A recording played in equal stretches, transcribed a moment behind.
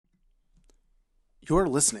You're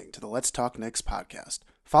listening to the Let's Talk Knicks podcast.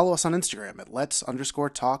 Follow us on Instagram at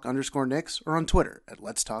Let's_Talk_Knicks or on Twitter at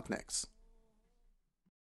Let's Talk Knicks.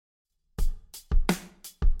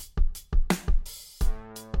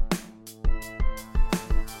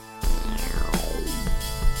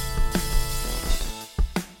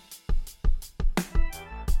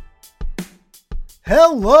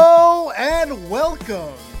 Hello and welcome to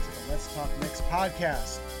the Let's Talk Knicks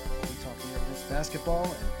podcast. We talk New York Knicks basketball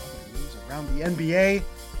and other news around the NBA.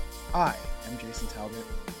 I am Jason Talbot,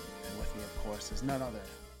 and with me, of course, is none other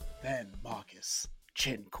than Marcus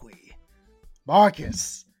Chinqui.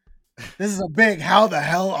 Marcus, this is a big how the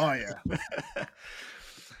hell are you?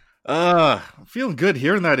 I'm feeling good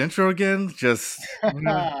hearing that intro again. Just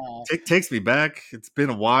takes me back. It's been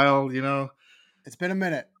a while, you know. It's been a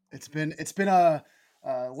minute. It's been a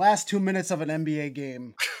last 2 minutes of an NBA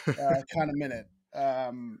game kind of minute.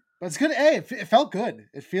 But it's good. Hey, it felt good.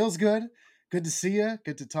 It feels good. Good to see you.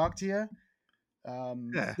 Good to talk to you.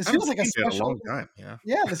 This feels like a special long time.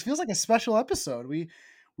 Yeah, this feels like a special episode. We're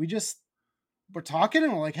talking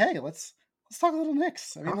and we're like, hey, let's talk a little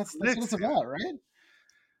Knicks. I mean, that's what it's about, right?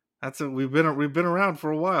 We've been around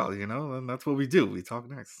for a while, you know, and that's what we do. We talk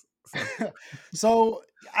Knicks. So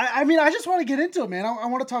I mean, I just want to get into it, man. I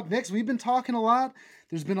want to talk Knicks. We've been talking a lot.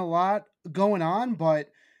 There's been a lot going on, but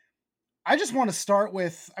I just want to start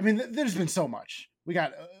with, I mean, there's been so much. We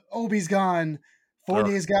got Obi's gone.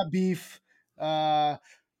 Fournier's got beef. You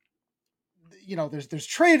know, there's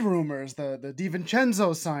trade rumors, the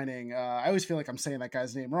DiVincenzo signing. I always feel like I'm saying that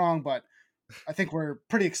guy's name wrong, but I think we're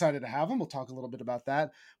pretty excited to have him. We'll talk a little bit about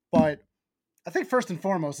that. But I think first and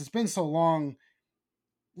foremost, it's been so long.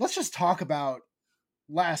 Let's just talk about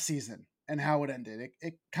last season and how it ended.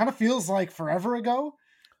 It kind of feels like forever ago,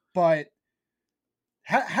 but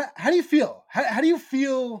how do you feel? How do you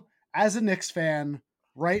feel as a Knicks fan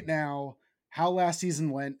right now? How last season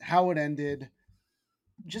went, how it ended?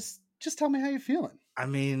 Just tell me how you're feeling. I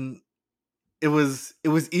mean, it was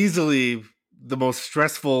easily the most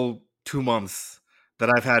stressful 2 months that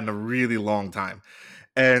I've had in a really long time.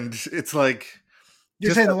 And it's like,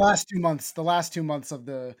 you're saying the last 2 months of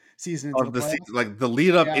the season into the playoffs? Season, like the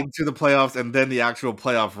lead up into the playoffs and then the actual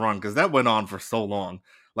playoff run, because that went on for so long.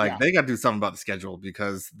 Like they got to do something about the schedule,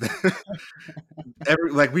 because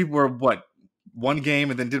we were one game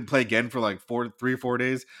and then didn't play again for like 3 or 4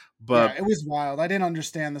 days. But it was wild. I didn't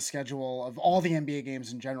understand the schedule of all the NBA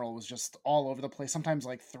games in general. It was just all over the place. Sometimes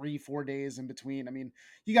like 3-4 days in between. I mean,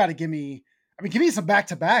 you got to give me some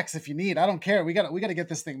back-to-backs if you need. I don't care. We got to get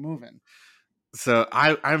this thing moving. So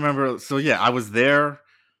I remember. So yeah, I was there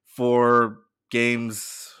for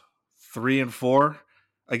games 3 and 4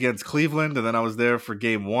 against Cleveland, and then I was there for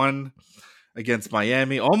game 1 against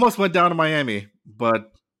Miami. Almost went down to Miami,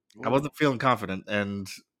 but I wasn't feeling confident, and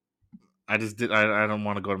I just did. I don't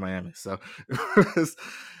want to go to Miami, so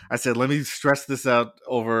I said, let me stress this out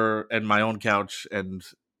over at my own couch and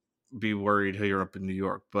be worried here up in New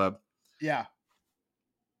York. But yeah.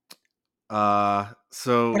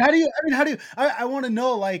 So but how do you I want to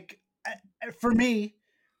know, like, for me,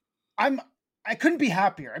 I couldn't be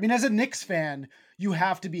happier. I mean, as a Knicks fan, you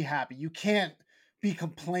have to be happy. You can't be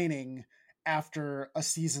complaining after a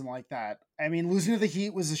season like that. I mean, losing to the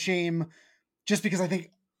Heat was a shame, just because I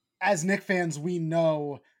think as Knicks fans, we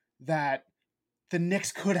know that the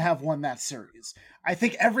Knicks could have won that series. I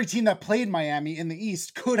think every team that played Miami in the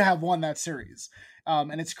East could have won that series.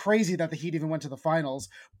 And it's crazy that the Heat even went to the finals,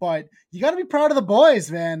 but you got to be proud of the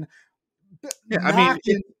boys, man. Yeah, I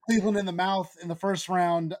mean, Cleveland in the mouth in the first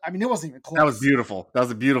round. I mean, it wasn't even close. That was beautiful. That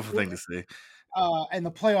was a beautiful thing to see. And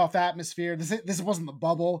the playoff atmosphere. This wasn't the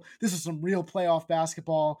bubble. This was some real playoff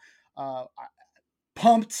basketball.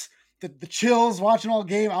 Pumped. The chills watching all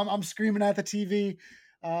game. I'm screaming at the TV.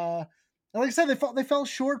 Like I said, they fell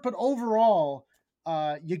short, but overall,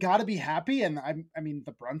 you got to be happy. And I mean,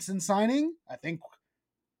 the Brunson signing, I think,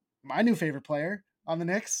 my new favorite player on the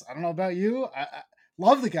Knicks. I don't know about you. I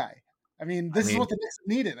love the guy. I mean, this is what the Knicks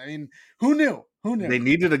needed. I mean, who knew? They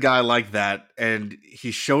needed a guy like that, and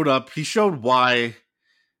he showed up. He showed why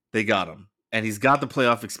they got him, and he's got the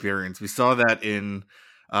playoff experience. We saw that in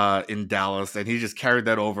Dallas, and he just carried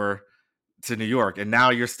that over to New York. And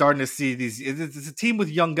now you're starting to see these. It's a team with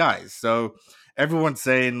young guys, so everyone's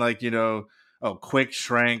saying, like, you know, oh, Quick,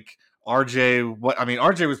 Shrank, RJ.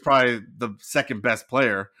 RJ was probably the second best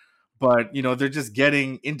player, but you know, they're just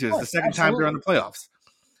getting into it. It's the second time they're in the playoffs.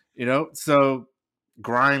 You know, so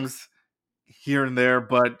Grimes here and there,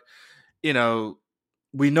 but you know,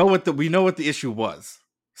 we know what the issue was: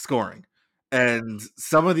 scoring. And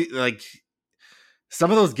some of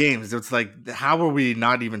those games, it's like, how are we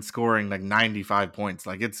not even scoring like 95 points?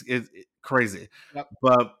 Like it's crazy. Yep.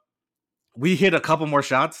 But we hit a couple more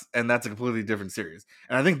shots, and that's a completely different series.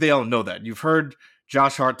 And I think they all know that. You've heard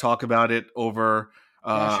Josh Hart talk about it over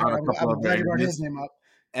Josh on Hart. a couple I'm of glad you brought interviews, his name up.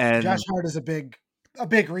 Josh and Hart is a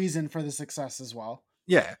big reason for the success as well.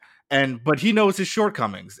 yeah, and but he knows his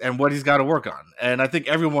shortcomings and what he's got to work on. And I think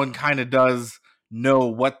everyone kind of does know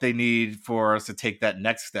what they need for us to take that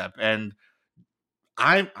next step. And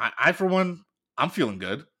I for one, I'm feeling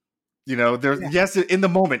good. You know, there's Yeah. yes, in the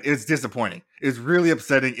moment it's disappointing. It's really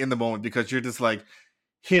upsetting in the moment because you're just like,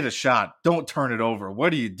 hit a shot, don't turn it over.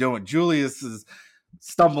 What are you doing? Julius is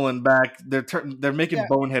stumbling back. They're making Yeah.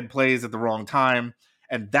 bonehead plays at the wrong time,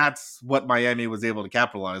 and that's what Miami was able to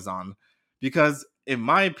capitalize on. Because in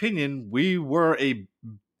my opinion, we were a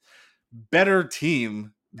better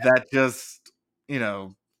team that just, you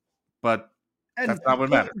know, but that's And not what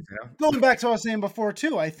matters, you know? going back to what I was saying before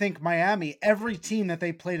too, I think Miami, every team that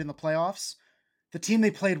they played in the playoffs, the team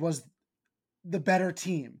they played was the better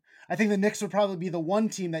team. I think the Knicks would probably be the one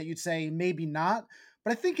team that you'd say maybe not.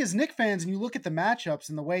 But I think as Knicks fans, and you look at the matchups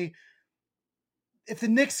and the way, if the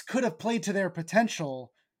Knicks could have played to their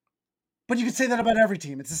potential, but you could say that about every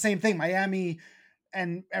team. It's the same thing. Miami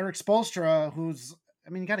and Eric Spoelstra, who's, I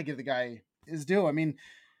mean, you got to give the guy his due. I mean,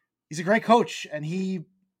 he's a great coach, and he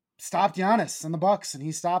stopped Giannis and the Bucks, and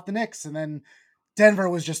he stopped the Knicks, and then Denver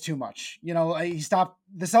was just too much. He stopped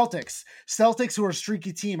the Celtics. Celtics, who are a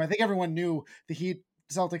streaky team. I think everyone knew the Heat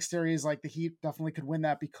Celtics series, like the Heat definitely could win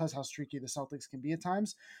that because how streaky the Celtics can be at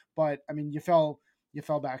times. But I mean, you fell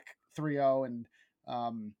back 3-0,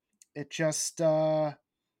 and it just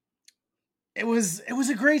it was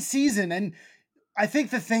a great season. And I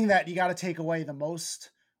think the thing that you got to take away the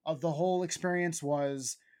most of the whole experience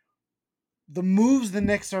was the moves the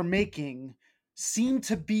Knicks are making seem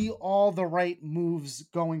to be all the right moves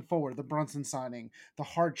going forward. The Brunson signing, the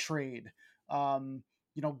hard trade, um,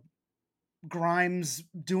 you know, Grimes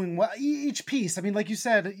doing well. Each piece. I mean, like you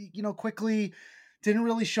said, quickly didn't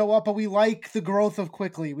really show up, but we like the growth of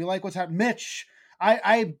quickly. We like what's happening.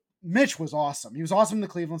 Mitch was awesome. He was awesome in the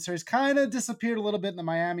Cleveland series. Kind of disappeared a little bit in the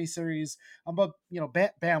Miami series, but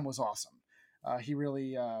Bam was awesome. He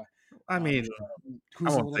really I mean, I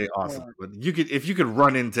who's a won't little say bit awesome, more but if you could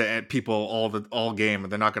run into people all game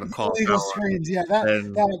and they're not going to call illegal foul on you, screens. Yeah, that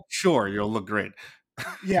then that sure you'll look great.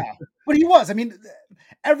 yeah, but he was. I mean,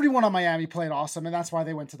 everyone on Miami played awesome, and that's why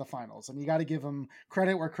they went to the finals. And you got to give them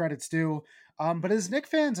credit where credit's due. But as Knicks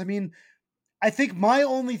fans, I mean, I think my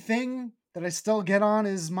only thing that I still get on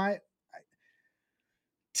is my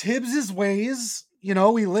Tibbs's ways. We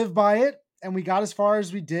live by it, and we got as far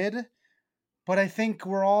as we did. But I think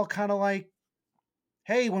we're all kind of like,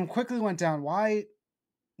 hey, when Quickly went down, why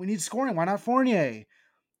we need scoring? Why not Fournier?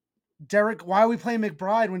 Derek, why are we playing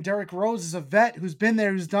McBride when Derek Rose is a vet who's been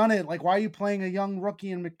there, who's done it? Like, why are you playing a young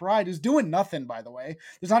rookie in McBride who's doing nothing, by the way?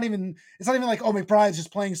 It's not even like, oh, McBride's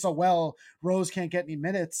just playing so well, Rose can't get any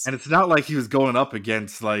minutes. And it's not like he was going up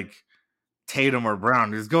against like Tatum or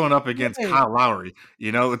Brown. He was going up against Right. Kyle Lowry.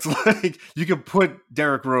 You know, it's like you could put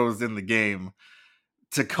Derrick Rose in the game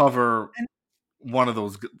to cover And one of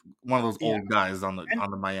those yeah. old guys on the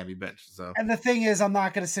And Miami bench. So and the thing is, I'm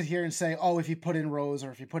not going to sit here and say, oh, if you put in Rose or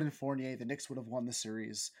if you put in Fournier, the Knicks would have won the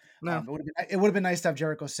series. no, It would have been nice to have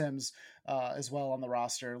Jericho Sims as well on the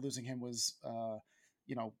roster. Losing him was,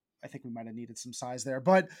 I think we might have needed some size there,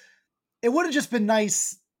 but it would have just been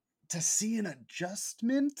nice to see an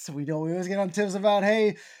adjustment. We always get on tips about,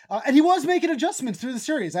 hey, and he was making adjustments through the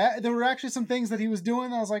series. There were actually some things that he was doing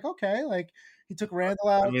that I was like, okay, like he took Randall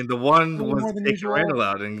I out mean the a one little was more than taking usual. Randall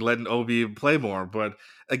out and letting Obi play more. But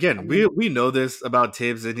I again, we mean, we know this about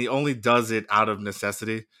Tibbs, and he only does it out of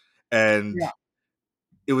necessity. And yeah,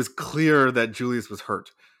 it was clear that Julius was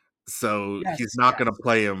hurt. So he's yes, not yes, going to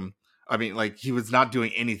play him. I mean, like he was not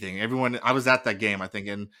doing anything. Everyone, I was at that game, I think,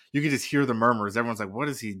 and you could just hear the murmurs. Everyone's like, "What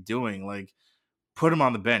is he doing?" Like, put him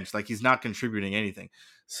on the bench. Like he's not contributing anything.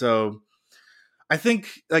 So I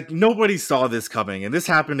think like nobody saw this coming, and this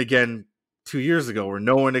happened again 2 years ago, where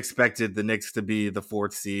no one expected the Knicks to be the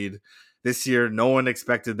fourth seed. This year, no one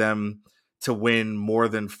expected them to win more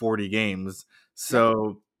than 40 games. yep,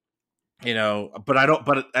 So but I don't,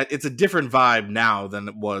 but it's a different vibe now than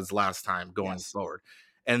it was last time going yes, forward.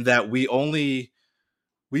 And that we only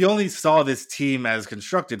saw this team as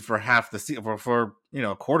constructed for half the season, for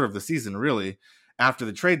a quarter of the season, really, after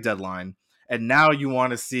the trade deadline. And now you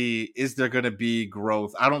want to see, is there going to be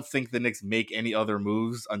growth? I don't think the Knicks make any other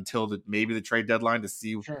moves until maybe the trade deadline to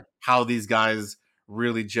see sure. how these guys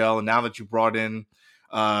really gel. And now that you brought in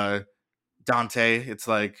uh, Dante, it's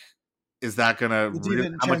like, is that going to The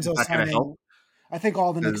really? How much is DiVincenzo that going to help? signing, I think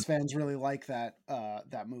all the Knicks 'Cause fans really like that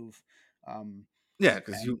move. Um, Yeah,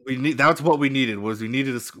 because we need that's what we needed was we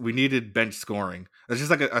needed bench scoring. It's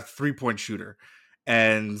just like a 3-point shooter,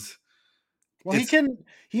 and Well, it's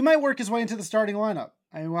he might work his way into the starting lineup.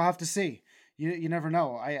 I mean, we'll have to see. You never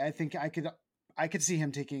know. I think I could see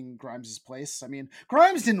him taking Grimes' place. I mean,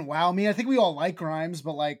 Grimes didn't wow me. I think we all like Grimes,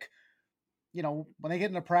 but like, when they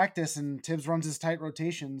get into practice and Tibbs runs his tight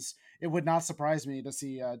rotations, it would not surprise me to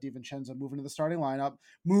see DiVincenzo move into the starting lineup,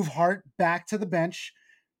 move Hart back to the bench.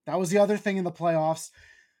 That was the other thing in the playoffs.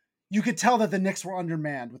 You could tell that the Knicks were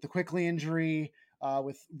undermanned with the Quickly injury,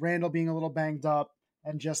 with Randall being a little banged up,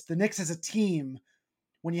 and just the Knicks as a team.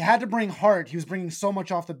 When you had to bring Hart, he was bringing so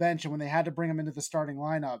much off the bench, and when they had to bring him into the starting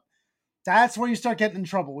lineup, that's where you start getting in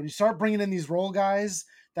trouble. When you start bringing in these role guys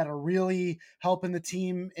that are really helping the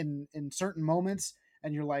team in certain moments,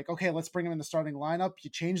 and you're like, okay, let's bring him in the starting lineup. You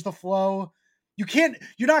change the flow. You're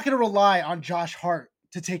not going to rely on Josh Hart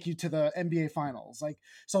to take you to the NBA finals. Like,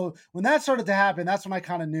 so when that started to happen, that's when I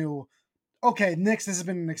kind of knew, okay, Knicks, this has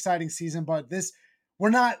been an exciting season, but we're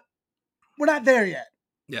not, we're not there yet.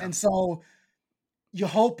 yeah. And so you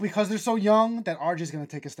hope because they're so young that RJ is going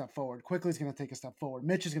to take a step forward. Quickly is going to take a step forward.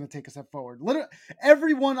 Mitch is going to take a step forward. Literally,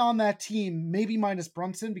 everyone on that team, maybe minus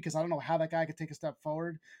Brunson, because I don't know how that guy could take a step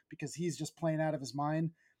forward because he's just playing out of his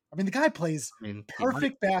mind. I mean, the guy plays I mean, he might.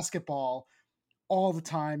 perfect basketball all the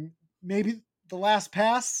time. Maybe the last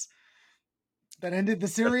pass that ended the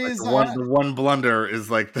That's like series. the one blunder is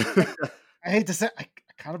like the I hate to say, I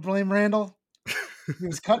kind of blame Randall. He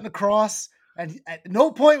was cutting across, and at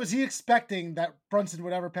no point was he expecting that Brunson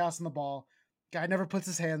would ever pass him the ball. Guy never puts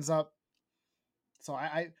his hands up. So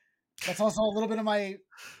I that's also a little bit of my.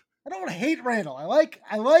 I don't want to hate Randall. I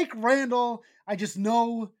like Randall. I just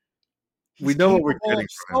know we he's know what we're capable getting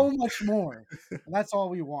of from him. so much more, and that's all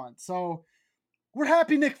we want. So we're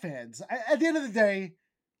happy Knick fans. At the end of the day,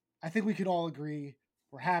 I think we could all agree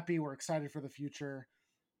we're happy. We're excited for the future,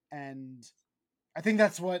 and I think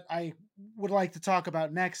that's what I would like to talk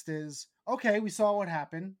about next. Is okay. We saw what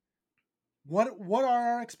happened. What are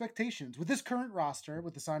our expectations with this current roster,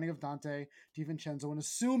 with the signing of Dante DiVincenzo, and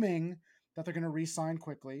assuming that they're going to re-sign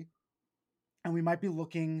quickly, and we might be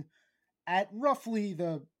looking at roughly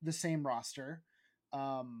the same roster.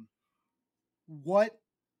 Um, what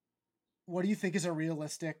what do you think is a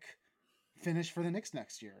realistic finish for the Knicks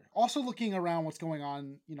next year? Also looking around what's going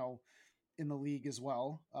on, in the league as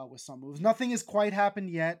well with some moves. Nothing has quite happened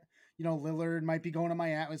yet. Lillard might be going to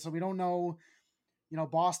Miami, so we don't know.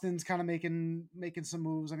 Boston's kind of making some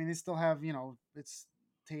moves. I mean, they still have, it's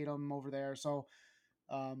Tatum over there. So,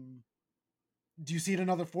 um, do you see it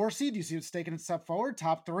another 4 seed? Do you see it taking a step forward,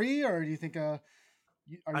 top three, or do you think I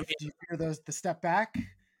mean, do you fear the step back?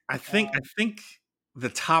 I think the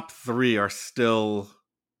top 3 are still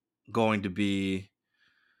going to be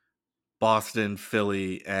Boston,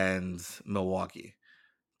 Philly, and Milwaukee.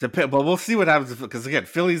 But we'll see what happens because again,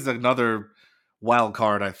 Philly's another wild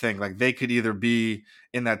card. I think like they could either be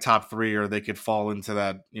in that top 3 or they could fall into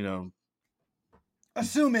that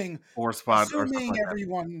Assuming 4 spot or something assuming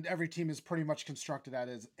like that. every team is pretty much constructed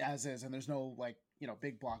as is, and there's no like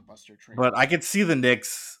big blockbuster But trades. I could see the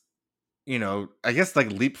Knicks, I guess like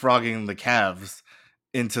leapfrogging the Cavs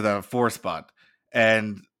into the 4 spot,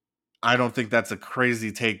 and I don't think that's a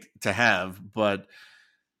crazy take to have, but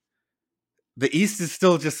the East is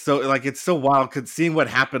still just so like it's so wild. Cause seeing what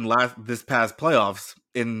happened this past playoffs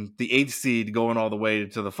in the 8th seed going all the way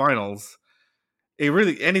to the finals, it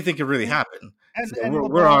really anything can really happen. So And we're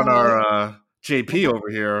on LeBron and our JP LeBron, over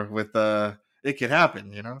here with it could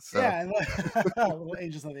happen, So yeah, and little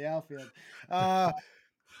angels of the outfield.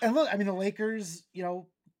 And look, I mean, the Lakers,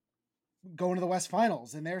 going to the West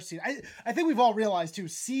Finals in their seed. I think we've all realized too,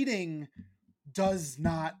 seeding does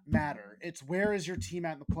not matter. It's where is your team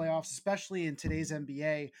at in the playoffs, especially in today's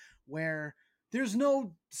NBA, where there's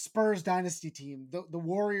no Spurs dynasty team, the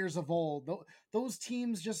Warriors of old. Those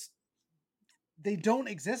teams just they don't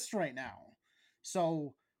exist right now.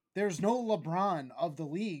 So there's no LeBron of the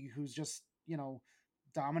league who's just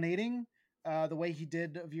dominating the way he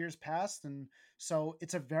did of years past, and so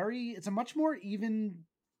it's a much more even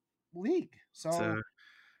league. it's a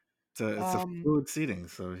So it's a um, fluid seating.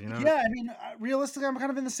 So yeah, I mean, realistically, I'm kind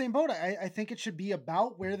of in the same boat. I think it should be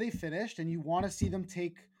about where they finished, and you want to see them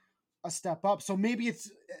take a step up. So maybe it's,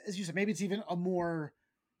 as you said, maybe it's even a more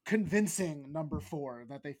convincing number 4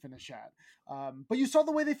 that they finish at. But you saw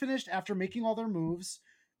the way they finished after making all their moves.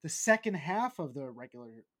 The second half of the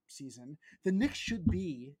regular season, the Knicks should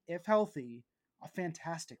be, if healthy, a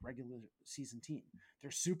fantastic regular season team. They're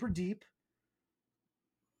super deep.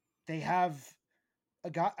 They have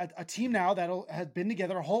a team now that has been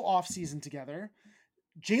together a whole off season together.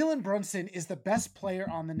 Jalen Brunson is the best player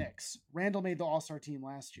on the Knicks. Randall made the All-Star team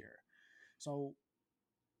last year. So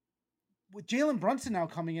with Jalen Brunson now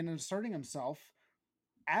coming in and asserting himself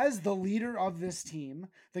as the leader of this team,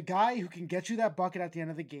 the guy who can get you that bucket at the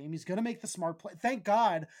end of the game, he's going to make the smart play. Thank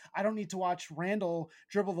God I don't need to watch Randall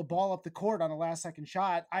dribble the ball up the court on a last second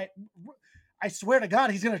shot. I swear to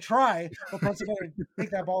God, he's going to try, but Brunson better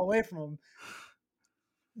take that ball away from him.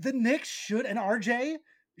 The Knicks should, and RJ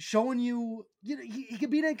showing you, he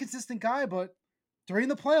could be an inconsistent guy, but during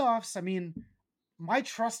the playoffs, I mean, my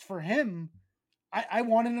trust for him, I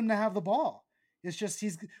wanted him to have the ball. It's just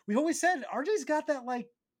we've always said RJ's got that like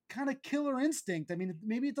kind of killer instinct. I mean,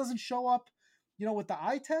 maybe it doesn't show up, with the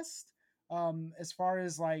eye test, as far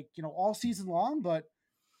as like, all season long, but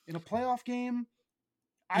in a playoff game,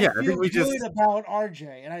 I Yeah, I think feel we just good about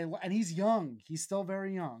RJ, and he's young. He's still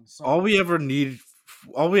very young. all So we ever need,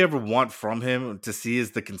 all we ever want from him to see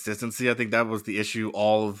is the consistency. I think that was the issue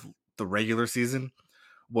all of the regular season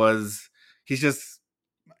was he's just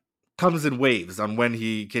comes in waves on when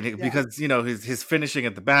he can hit, yeah, because his finishing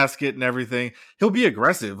at the basket and everything. He'll be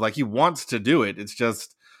aggressive, like he wants to do it. It's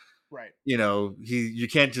just right. you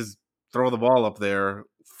can't just throw the ball up there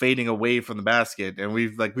fading away from the basket, and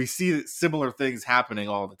we see similar things happening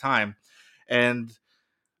all the time. And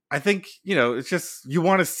I think it's just you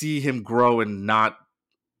want to see him grow and not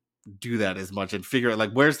do that as much and figure out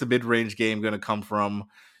like where's the mid-range game going to come from.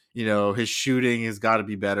 His shooting has got to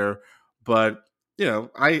be better, but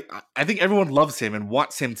I think everyone loves him and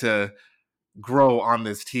wants him to grow on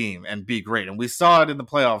this team and be great. And we saw it in the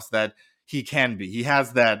playoffs that he can be. He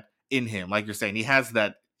has that in him, like you're saying. He has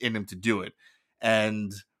that in him to do it.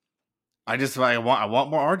 And I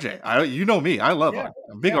want more RJ. You know me, I love Yeah, RJ.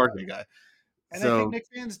 I'm a big yeah. RJ guy. And I think So Knicks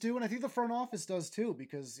fans do, and I think the front office does too,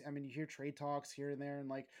 because I mean, you hear trade talks here and there, and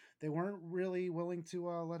like they weren't really willing to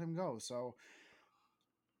let him go. So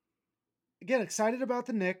again, excited about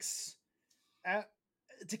the Knicks. Uh,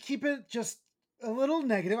 to keep it just a little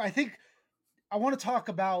negative, I think I want to talk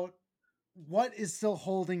about what is still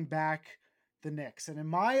holding back the Knicks. And in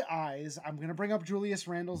my eyes, I'm going to bring up Julius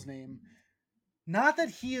Randle's name. Not that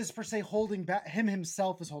he is per se holding back, him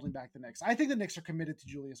himself is holding back the Knicks. I think the Knicks are committed to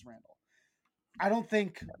Julius Randle. I don't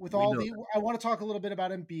think with we all know the. I want to talk a little bit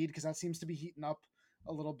about Embiid because that seems to be heating up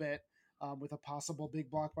a little bit with a possible big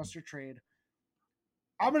blockbuster trade.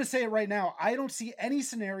 I'm going to say it right now. I don't see any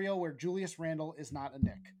scenario where Julius Randle is not a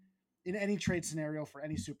Knick in any trade scenario for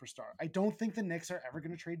any superstar. I don't think the Knicks are ever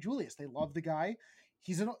going to trade Julius. They love the guy.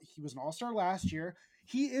 He was an all-star last year.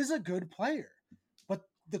 He is a good player. But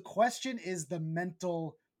the question is the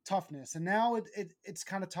mental toughness. And now it's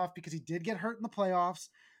kind of tough because he did get hurt in the playoffs.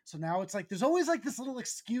 So now it's like there's always like this little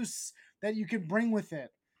excuse that you can bring with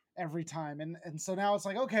it every time. And so now it's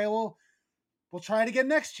like, okay, well, we'll try it again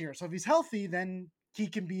next year. So if he's healthy, then he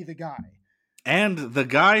can be the guy. and the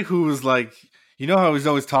guy who was like, how he's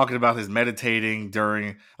always talking about his meditating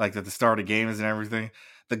during like at the start of games and everything.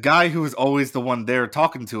 The guy who was always the one there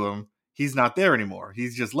talking to him, he's not there anymore.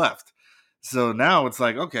 He's just left. So now it's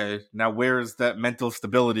like, okay, now where's that mental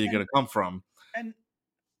stability And going to come from? and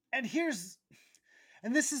and here's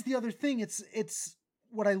and this is the other thing. It's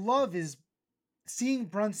what I love is seeing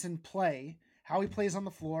Brunson play, how he plays on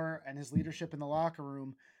the floor and his leadership in the locker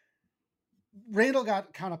room. Randall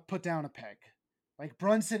got kind of put down a peg. Like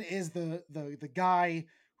Brunson is the guy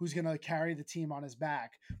who's going to carry the team on his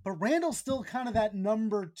back. But Randall's still kind of that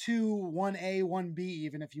number 2, 1A, 1B,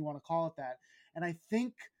 even if you want to call it that. And I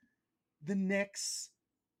think the Knicks,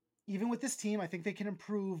 even with this team, I think they can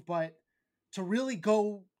improve, but to really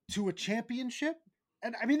go to a championship,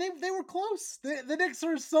 and I mean they were close. The Knicks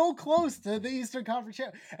are so close to the Eastern Conference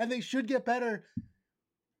champ, and they should get better.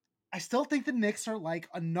 I still think the Knicks are like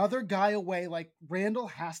another guy away. Like Randall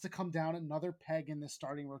has to come down another peg in this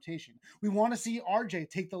starting rotation. We want to see RJ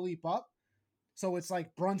take the leap up. So it's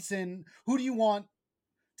like Brunson. Who do you want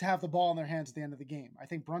to have the ball in their hands at the end of the game? I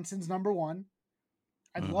think Brunson's number one.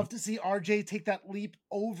 I'd Mhm. love to see RJ take that leap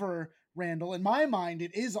over Randall. In my mind,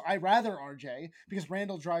 I rather RJ because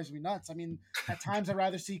Randall drives me nuts. I mean, at times I'd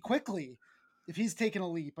rather see quickly if he's taking a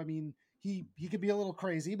leap. I mean, he could be a little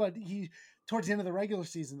crazy, but he towards the end of the regular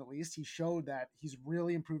season at least, he showed that he's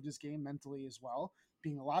really improved his game mentally as well,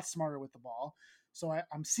 being a lot smarter with the ball. So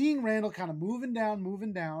I'm seeing Randall kind of moving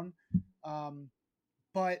down.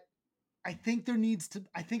 But I think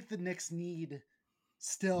the Knicks need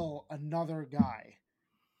still another guy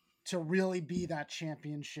to really be that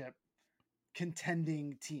championship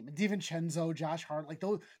contending team. And DiVincenzo, Josh Hart, like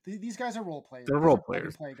these guys are role players. They're These role are plug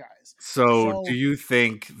and players. play guys. So do So you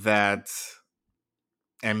think that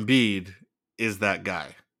Embiid is that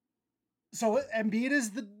guy? So Embiid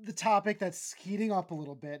is the topic that's heating up a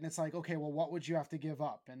little bit, and it's like, okay, well, what would you have to give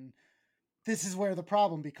up? And this is where the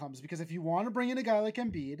problem becomes, because if you want to bring in a guy like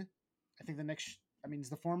Embiid, I think the Knicks, I mean, he's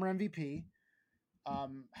the former MVP.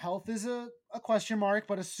 Health is a question mark,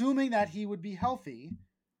 but assuming that he would be healthy,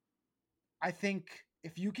 I think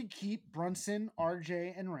if you could keep Brunson,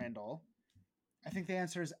 RJ, and Randall, I think the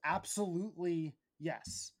answer is absolutely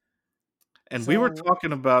yes. And we were So,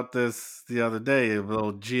 talking about this the other day,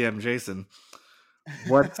 little GM Jason.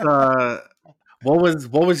 What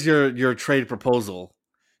was your trade proposal?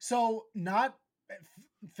 so not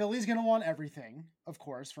Philly's gonna want everything, of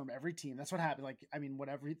course, from every team. That's what happened. Like, I mean, what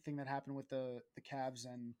everything that happened with the Cavs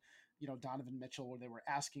and Donovan Mitchell, where they were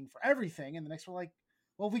asking for everything, and the Knicks were like,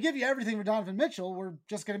 "Well, if we give you everything for Donovan Mitchell, we're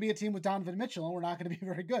just gonna be a team with Donovan Mitchell, and we're not gonna be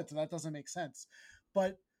very good." So that doesn't make sense.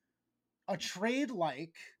 But a trade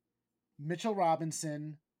like Mitchell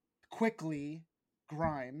Robinson, quickly,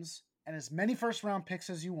 Grimes, and as many first round picks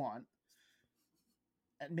as you want,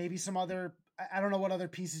 and maybe some other. I don't know what other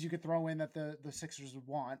pieces you could throw in that the Sixers would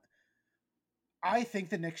want. I think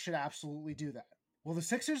the Knicks should absolutely do that. Will the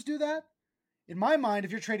Sixers do that? In my mind,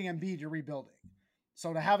 if you're trading Embiid, you're rebuilding.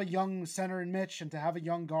 So to have a young center in Mitch and to have a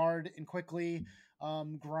young guard in quickly,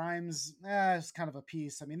 Grimes, is kind of a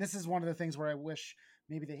piece. I mean, this is one of the things where I wish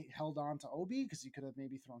maybe they held on to Obi, because you could have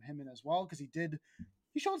maybe thrown him in as well, because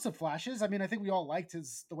he showed some flashes. I mean, I think we all liked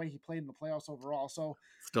the way he played in the playoffs overall. So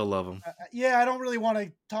Still love him. yeah, I don't really want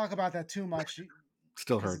to talk about that too much,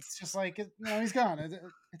 Still because hurts. it's just like, he's gone.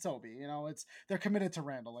 It's Obi. They're committed to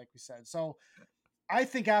Randall, like we said. So I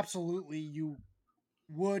think absolutely you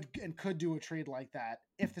would and could do a trade like that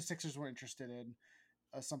if the Sixers were interested in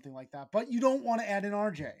something like that. But you don't want to add an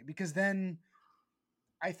RJ, because then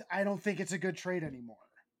I don't think it's a good trade anymore.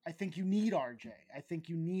 I think you need RJ. I think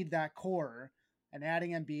you need that core, and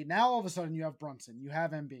adding Embiid. Now all of a sudden you have Brunson, you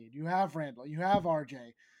have Embiid, you have Randall, you have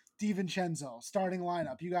RJ, DiVincenzo, starting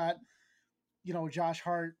lineup. You got, Josh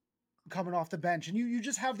Hart coming off the bench, and you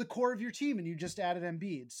just have the core of your team, and you just added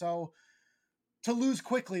Embiid. So to lose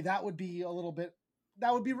quickly, that would be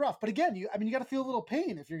rough. But again, you got to feel a little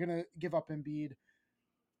pain if you're going to give up Embiid.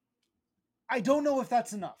 I don't know if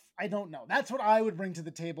that's enough. I don't know. That's what I would bring to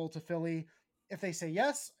the table to Philly. If they say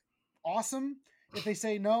yes, awesome. If they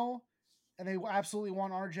say no, and they absolutely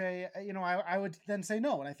want RJ, I would then say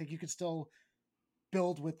no. And I think you could still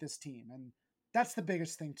build with this team. And that's the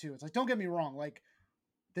biggest thing too. It's like, don't get me wrong. Like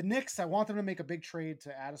the Knicks, I want them to make a big trade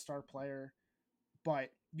to add a star player, but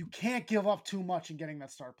you can't give up too much in getting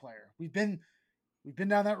that star player. We've been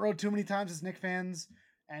down that road too many times as Knicks fans,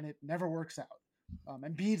 and it never works out.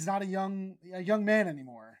 Embiid's not a young man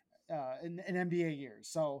anymore in NBA years.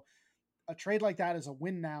 So a trade like that is a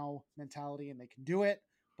win now mentality, and they can do it,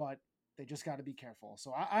 but they just got to be careful.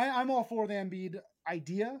 So I'm all for the Embiid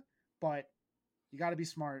idea, but you got to be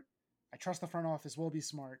smart. I trust the front office will be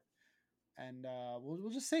smart, and we'll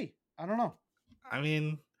just see. I don't know. I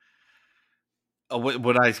mean,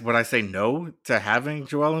 would I say no to having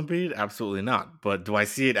Joel Embiid? Absolutely not. But do I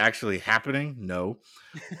see it actually happening? No.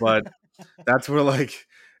 But that's where like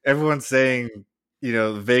everyone's saying,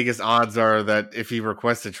 the Vegas odds are that if he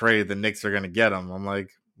requests a trade, the Knicks are going to get him. I'm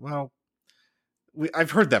like, well,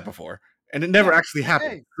 I've heard that before, and it never Yeah. actually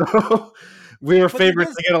happened. Hey, So we were but there favorites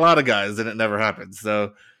does. to get a lot of guys, and it never happened.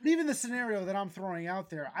 So But even the scenario that I'm throwing out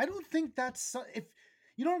there, I don't think that's if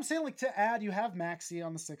you know what I'm saying. Like to add, you have Maxi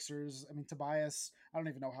on the Sixers. I mean, Tobias. I don't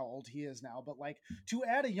even know how old he is now, but like to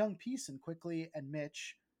add a young piece in quickly, and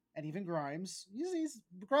Mitch, and even Grimes.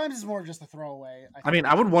 Grimes is more of just a throwaway. I I think mean, they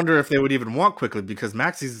I would trade wonder him. if they would even want quickly because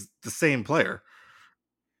Maxi's the same player.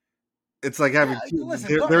 It's like Yeah, having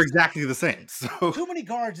listen, they're exactly the same. So too many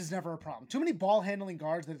guards is never a problem. Too many ball handling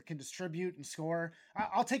guards that can distribute and score.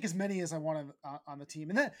 I'll take as many as I want on the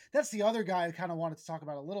team. And that's the other guy I kind of wanted to talk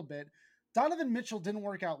about a little bit. Donovan Mitchell didn't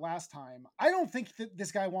work out last time. I don't think that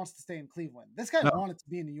this guy wants to stay in Cleveland. This guy no, wanted to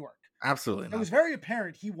be in New York. absolutely It not. was very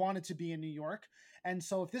apparent he wanted to be in New York. And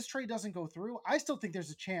so if this trade doesn't go through, I still think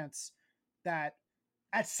there's a chance that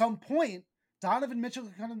at some point Donovan Mitchell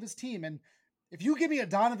can come to this team. And if you give me a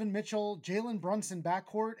Donovan Mitchell, Jalen Brunson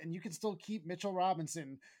backcourt, and you can still keep Mitchell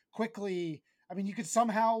Robinson quickly, I mean, you could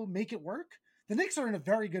somehow make it work. The Knicks are in a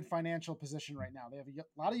very good financial position right now. They have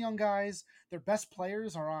a lot of young guys. Their best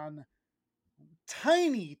players are on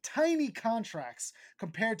tiny, tiny contracts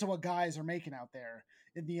compared to what guys are making out there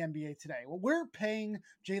in the NBA today. What we're paying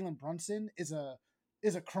Jalen Brunson is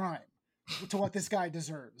a crime to what this guy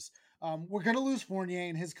deserves. We're gonna lose Fournier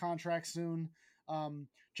in his contract soon.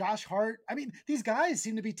 Josh Hart. I mean, these guys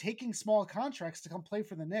seem to be taking small contracts to come play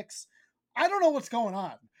for the Knicks. I don't know what's going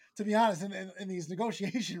on, to be honest, in these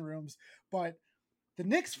negotiation rooms, but the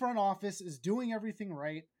Knicks front office is doing everything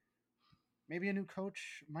right. Maybe a new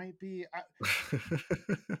coach might be.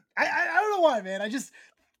 I don't know why, man. I just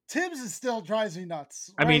Tibbs is still drives me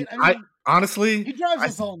nuts, I right? mean, I mean, he drives I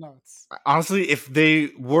us all nuts. honestly, if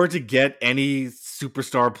they were to get any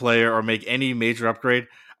superstar player or make any major upgrade,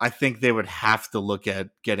 I think they would have to look at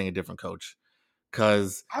getting a different coach.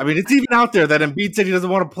 Because I mean, it's even out there that Yeah. Embiid said he doesn't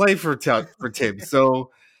want to play for Tibbs.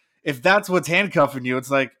 So if that's what's handcuffing you,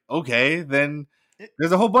 it's like, okay, then it,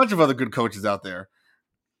 there's a whole bunch of other good coaches out there.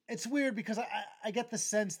 it's weird because I get the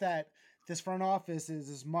sense that this front office is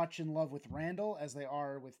as much in love with Randall as they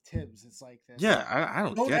are with Tibbs. It's like this. Yeah, I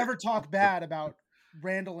don't Don't get ever talk it. bad about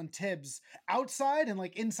Randall and Tibbs outside and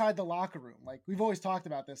like inside the locker room. Like we've always talked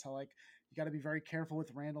about this, how like you got to be very careful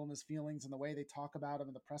with Randall and his feelings and the way they talk about him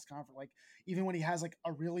in the press conference. Like even when he has like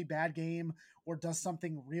a really bad game or does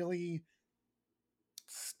something really,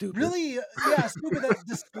 Stupid. really, yeah, stupid that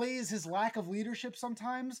displays his lack of leadership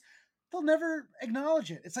sometimes, they'll never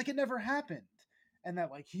acknowledge it. It's like it never happened. And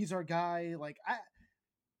that like he's our guy.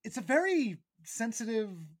 It's a very sensitive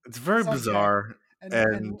It's very subject bizarre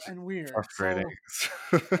and and weird. frustrating. So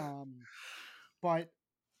um but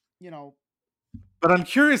you know, But I'm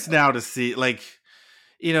curious now to see, like,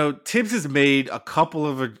 Tibbs has made a couple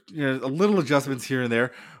of a little adjustments here and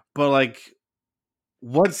there, but like,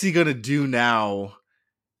 what's he gonna do now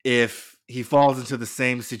if he falls into the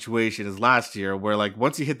same situation as last year, where like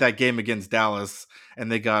once he hit that game against Dallas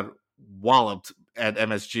and they got walloped at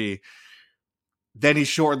MSG, then he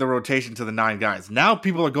shortened the rotation to the 9 guys. Now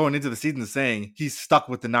people are going into the season saying he's stuck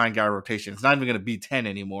with the 9 guy rotation. It's not even going to be 10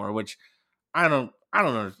 anymore, which I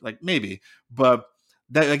don't know, like maybe, but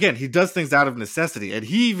that again, he does things out of necessity, and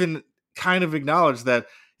he even kind of acknowledged that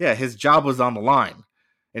yeah, his job was on the line,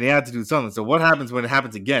 and he had to do something. So what happens when it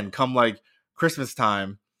happens again, come like Christmas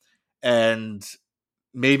time, and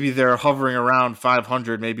maybe they're hovering around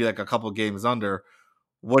 500, maybe like a couple games under?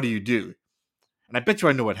 What do you do? And I bet you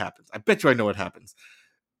I know what happens. I bet you I know what happens.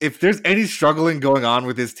 If there's any struggling going on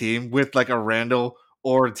with his team, with like a Randall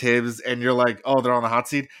or Tibbs, and you're like, oh, they're on the hot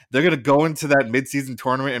seat, they're gonna go into that midseason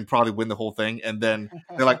tournament and probably win the whole thing, and then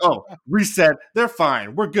they're like, oh, reset, they're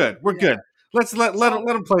fine, we're good, we're yeah. good. Let's let So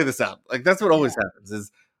them play this out. Like that's what always yeah. happens.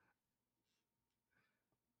 Is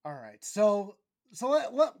All right. So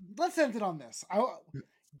let's end it on this.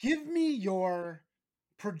 Give me your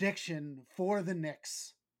prediction for the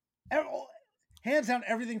Knicks. Hands down,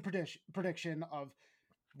 everything prediction of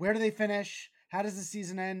where do they finish, how does the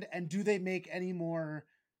season end, and do they make any more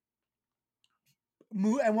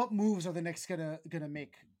move? And what moves are the Knicks gonna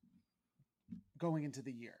make going into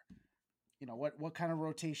the year? You know what kind of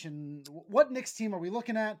rotation? What Knicks team are we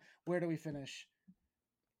looking at? Where do we finish?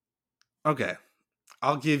 okay.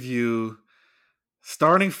 I'll give you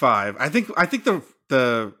starting five. I think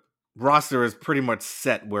the roster is pretty much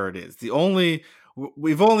set where it is.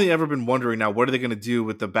 We've only ever been wondering now, what are they going to do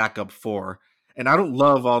with the backup four? And I don't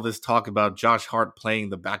love all this talk about Josh Hart playing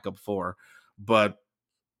the backup four, but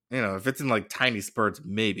if it's in like tiny spurts,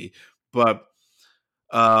 maybe. But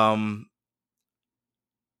um,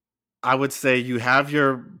 I would say you have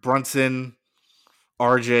your Brunson,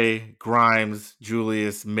 RJ, Grimes,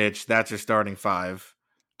 Julius, Mitch. That's your starting five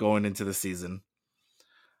going into the season.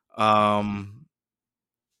 Um,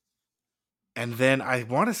 and then I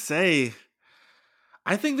want to say,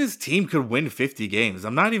 I think this team could win 50 games.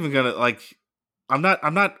 I'm not even gonna like. I'm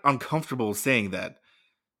not uncomfortable saying that.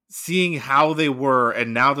 Seeing how they were,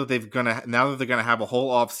 and now that they're gonna have a whole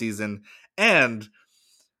off season, and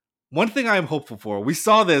one thing I am hopeful for, we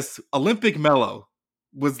saw this Olympic Mellow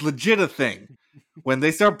was legit a thing when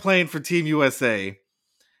they start playing for Team USA.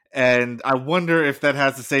 And I wonder if that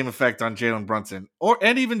has the same effect on Jalen Brunson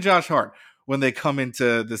and even Josh Hart when they come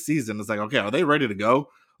into the season. It's like, okay, are they ready to go?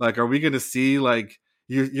 Like, are we going to see, like,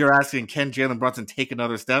 you're asking, can Jalen Brunson take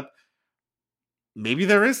another step? Maybe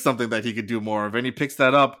there is something that he could do more of, and he picks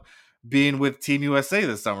that up being with Team USA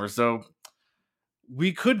this summer. So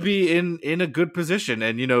we could be in a good position.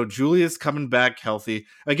 And Julius coming back healthy.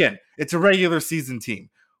 Again, it's a regular season team.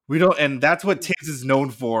 We don't, and that's what Tibbs is known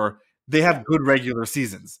for. They Yeah, have good regular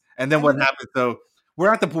seasons. And then and what happens? So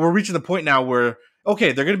we're reaching the point now where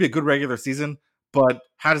okay, they're going to be a good regular season, but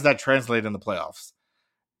how does that translate in the playoffs?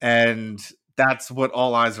 And that's what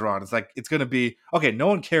all eyes are on. It's like it's going to be okay. No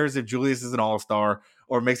one cares if Julius is an All Star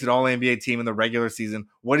or makes an All NBA team in the regular season.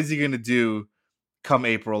 What is he going to do come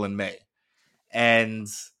April and May? And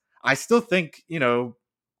I still think,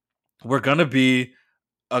 we're gonna be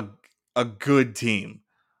a a good team.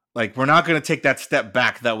 Like we're not gonna take that step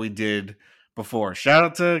back that we did before. Shout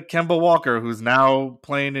out to Kemba Walker, who's now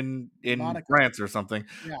playing in Monaco. France or something.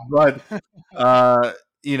 Yeah. But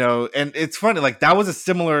and it's funny, like that was a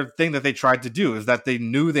similar thing that they tried to do, is that they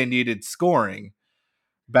knew they needed scoring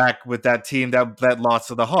back with that team that lost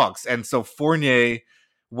to the Hawks, and so Fournier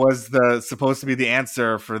was supposed to be the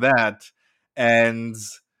answer for that, and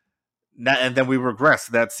and then we regressed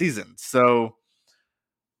that season. So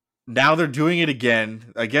now they're doing it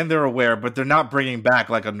again. Again, they're aware, but they're not bringing back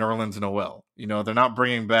like a Nerlens Noel. They're not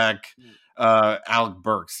bringing back Alec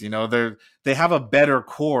Burks. They have a better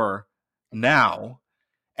core Agreed. now,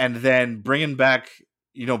 and then bringing in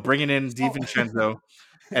So, DiVincenzo,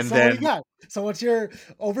 and so what do then you got? So what's your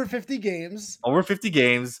over 50 games? over 50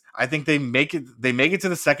 games. I think they make it. They make it to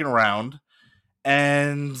the second round,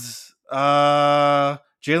 and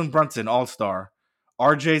Jalen Brunson, All Star.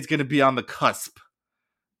 RJ's going to be on the cusp.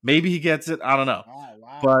 Maybe he gets it. I don't know. Oh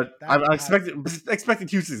wow, But I'm expecting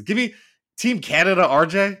Houston. Give me Team Canada,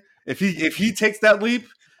 RJ. If he takes that leap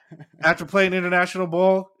after playing international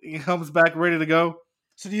ball, he comes back ready to go.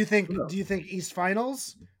 So do you think East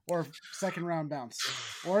Finals or second round bounce,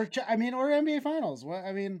 or or NBA Finals? What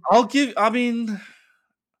I mean, I'll give. I mean,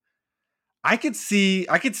 I could see,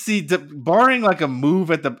 barring like a move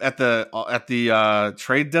at the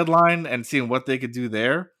trade deadline and seeing what they could do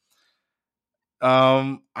there.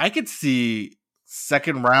 I could see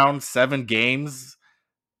second round, 7 games.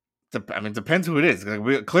 Depends who it is. Like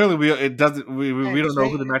it doesn't. We hey, don't know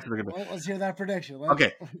who say the matchup is going to be. let's hear that prediction.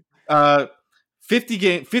 Okay, uh,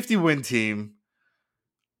 50 win team,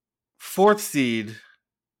 fourth seed,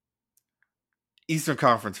 Eastern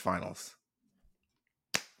Conference Finals.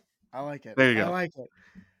 I like it. There you I go. like it.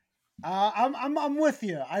 I'm with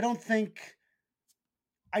you. I don't think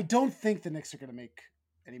the Knicks are going to make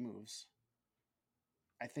any moves.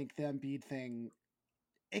 I think the Embiid thing,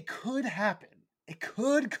 it could happen. It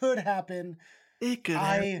could happen. It could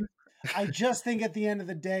I happen. I just think at the end of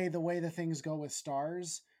the day, the way the things go with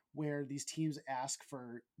stars, where these teams ask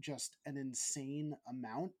for just an insane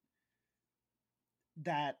amount,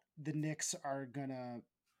 that the Knicks are gonna,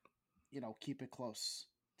 keep it close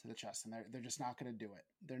to the chest, and they're just not gonna do it.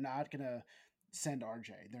 They're not gonna send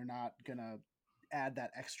RJ. They're not gonna add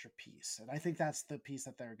that extra piece, and I think that's the piece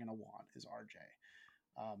that they're gonna want is RJ.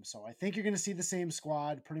 So I think you're going to see the same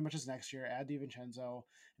squad pretty much as next year. Add DiVincenzo,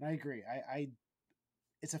 and I agree.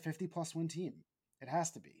 It's a 50+ win team. It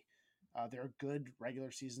has to be. They're a good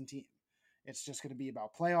regular season team. It's just going to be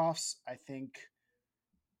about playoffs. I think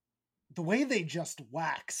the way they just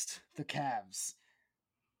waxed the Cavs,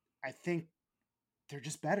 I think they're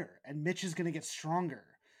just better, and Mitch is going to get stronger.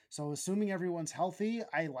 So assuming everyone's healthy,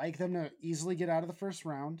 I like them to easily get out of the first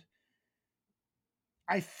round.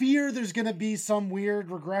 I fear there's going to be some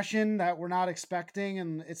weird regression that we're not expecting,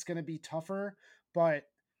 and it's going to be tougher. But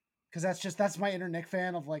because that's my inner Nick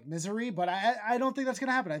fan of like misery. But I don't think that's going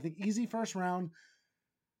to happen. I think easy first round.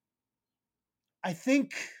 I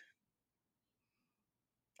think.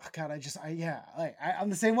 Oh God, I'm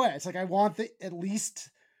the same way. It's like I want at least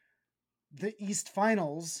the East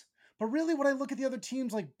Finals. But really, when I look at the other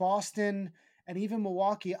teams like Boston and even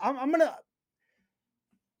Milwaukee, I'm gonna.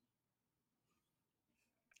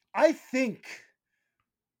 I think,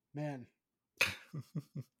 man,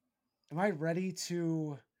 am I ready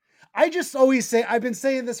to? I just always say, I've been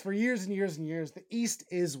saying this for years and years and years. The East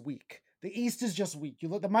is weak. The East is just weak. You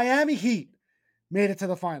look, the Miami Heat made it to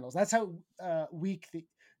the finals. That's how weak the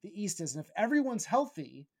East is. And if everyone's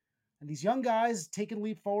healthy and these young guys take a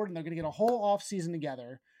leap forward and they're going to get a whole off season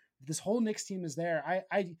together, this whole Knicks team is there.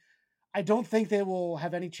 I don't think they will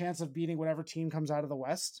have any chance of beating whatever team comes out of the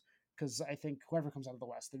West, because I think whoever comes out of the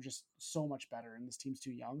West, they're just so much better, and this team's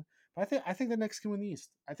too young. But I think the Knicks can win the East.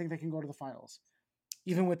 I think they can go to the finals,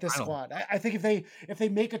 even with this I don't. squad. I think if they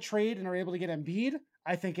make a trade and are able to get Embiid,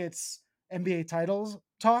 I think it's NBA titles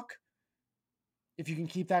talk. If you can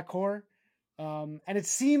keep that core, and it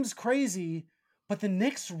seems crazy, but the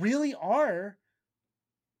Knicks really are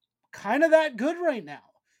kind of that good right now.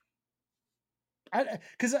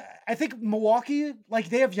 Because I think Milwaukee, like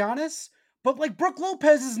they have Giannis, but like Brook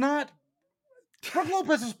Lopez is not. Brook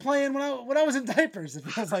Lopez was playing when I was in diapers. It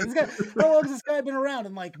feels like how long has this guy been around?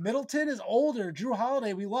 And like Middleton is older. Drew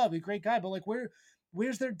Holiday, we love, he's a great guy, but like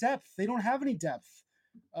where's their depth? They don't have any depth.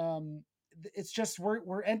 Um, it's just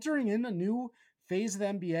we're entering in a new phase of the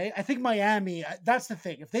NBA. I think Miami. That's the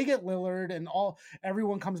thing. If they get Lillard and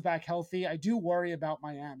everyone comes back healthy, I do worry about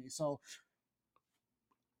Miami. So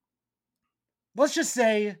let's just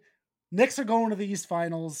say Knicks are going to the East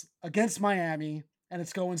Finals against Miami, and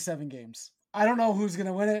it's going 7 games. I don't know who's going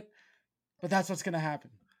to win it, but that's what's going to happen,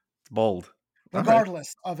 It's bold. All right.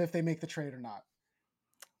 regardless of if they make the trade or not.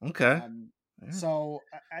 Okay. So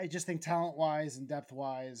I just think talent wise and depth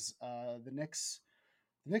wise, the Knicks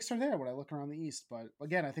The Knicks are there when I look around the East, but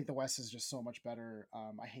again, I think the West is just so much better.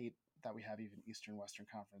 I hate that we have even Eastern Western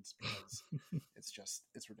Conference because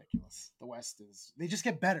it's ridiculous. The West they just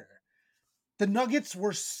get better. The Nuggets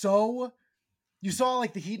were you saw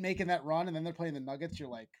like the Heat making that run, and then they're playing the Nuggets. You're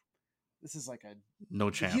like, this is like no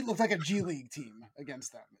the chance. Heat looked like a G League team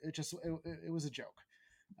against them. It was a joke.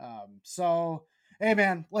 So hey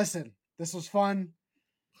man, listen, this was fun.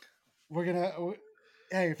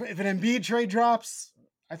 Hey, if an Embiid trade drops,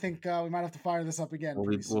 I think we might have to fire this up again.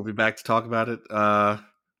 We'll be back to talk about it. Yeah,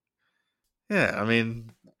 I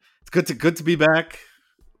mean, it's good to be back.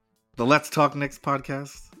 The Let's Talk Knicks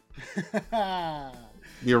podcast.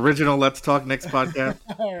 The original Let's Talk Knicks podcast.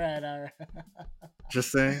 All right.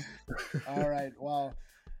 Just saying. All right. Well,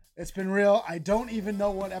 it's been real. I don't even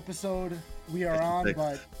know what episode we are 56.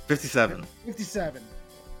 On, but 57. 57.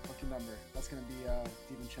 Lucky number. That's gonna be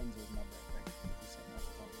DiVincenzo's number.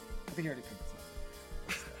 I think he already picked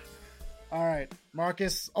this up. All right,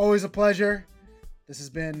 Marcus, always a pleasure. This has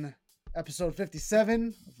been episode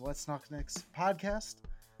 57 of the Let's Talk Knicks podcast.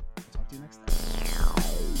 I'll talk to you next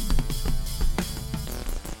time.